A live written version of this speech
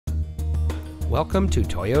Welcome to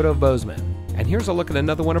Toyota of Bozeman, and here's a look at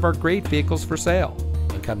another one of our great vehicles for sale.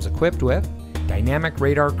 It comes equipped with dynamic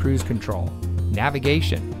radar cruise control,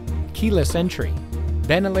 navigation, keyless entry,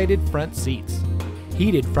 ventilated front seats,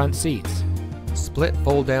 heated front seats, split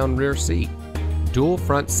fold-down rear seat, dual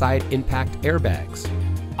front side impact airbags,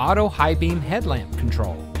 auto high beam headlamp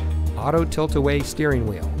control, auto tilt-away steering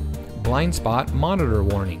wheel, blind spot monitor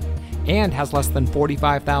warning, and has less than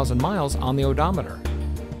 45,000 miles on the odometer.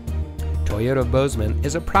 Toyota of Bozeman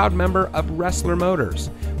is a proud member of Wrestler Motors,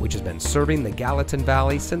 which has been serving the Gallatin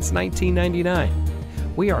Valley since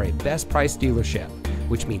 1999. We are a best price dealership,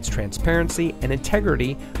 which means transparency and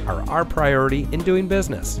integrity are our priority in doing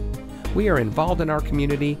business. We are involved in our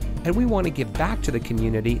community, and we want to give back to the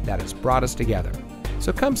community that has brought us together.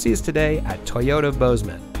 So come see us today at Toyota of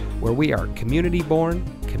Bozeman, where we are community born,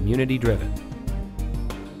 community driven.